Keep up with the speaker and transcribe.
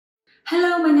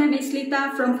Hello, my name is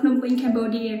Lyta from Phnom Penh,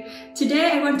 Cambodia.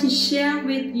 Today I want to share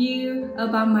with you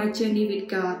about my journey with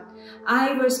God.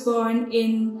 I was born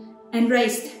and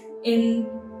raised in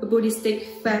a Buddhistic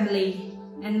family.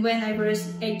 And when I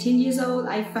was 18 years old,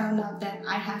 I found out that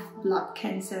I have blood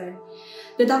cancer.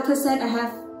 The doctor said I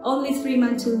have only 3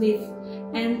 months to live.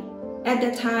 And at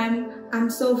that time, I'm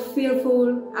so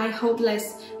fearful, I'm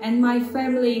hopeless, and my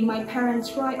family, my parents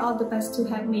tried all the best to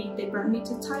help me. They brought me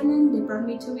to Thailand, they brought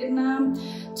me to Vietnam,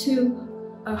 to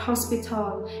a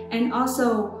hospital, and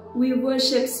also we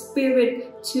worship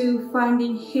spirit to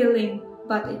finding healing,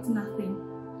 but it's nothing.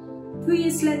 2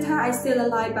 years later, I'm still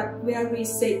alive but very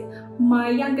sick. My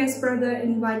youngest brother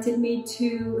invited me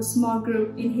to a small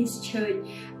group in his church.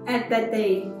 At that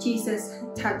day, Jesus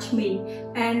touched me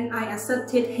and I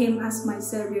accepted him as my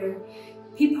savior.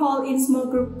 People in small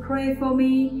group prayed for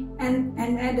me and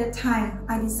at that time,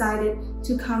 I decided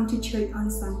to come to church on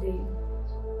Sunday.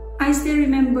 I still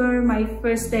remember my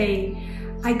first day.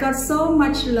 I got so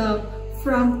much love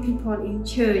from people in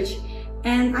church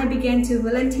and I began to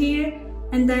volunteer.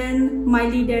 And then my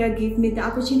leader gave me the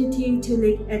opportunity to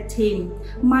lead a team.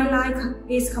 My life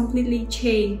is completely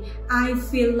changed. I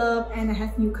feel love and I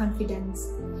have new confidence.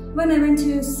 When I went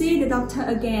to see the doctor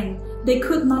again, they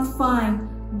could not find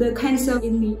the cancer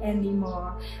in me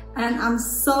anymore. And I'm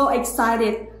so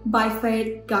excited. By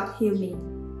faith, God healed me.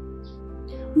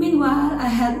 Meanwhile, I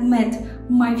had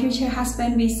met my future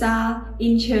husband Visa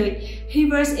in church. He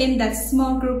was in that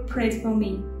small group prayed for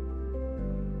me.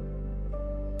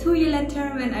 2 years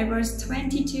later, when I was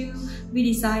 22, we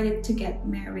decided to get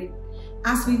married.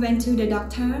 As we went to the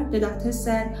doctor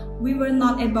said we were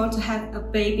not able to have a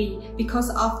baby because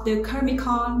of the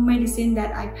chemical medicine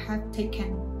that I have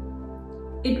taken.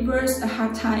 It was a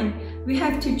hard time. We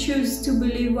have to choose to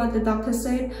believe what the doctor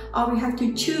said, or we have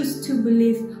to choose to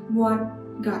believe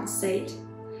what God said.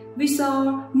 We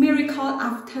saw miracle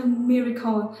after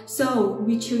miracle, so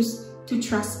we choose to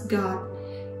trust God.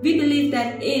 We believe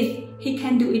that if He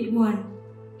can do it once,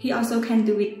 He also can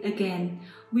do it again.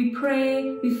 We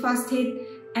pray, we fasted,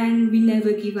 and we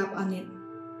never give up on it.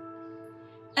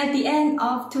 At the end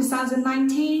of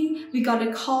 2019, we got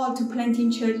a call to planting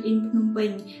church in Phnom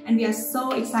Penh, and we are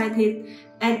so excited.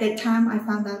 At that time, I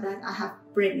found out that I have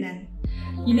pregnant.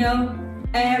 You know,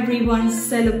 everyone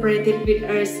celebrated with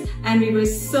us, and we were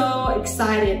so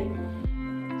excited.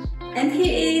 And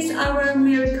here is our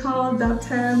miracle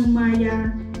daughter,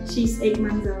 Maya. She's 8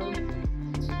 months old.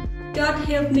 God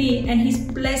helped me and He's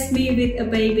blessed me with a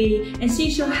baby, and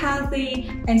she's so healthy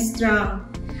and strong.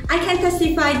 I can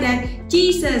testify that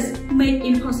Jesus made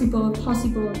impossible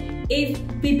possible if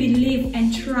we believe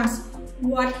and trust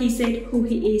what He said, who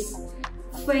He is.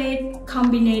 Faith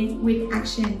combined with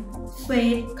action.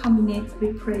 Faith combined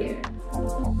with prayer.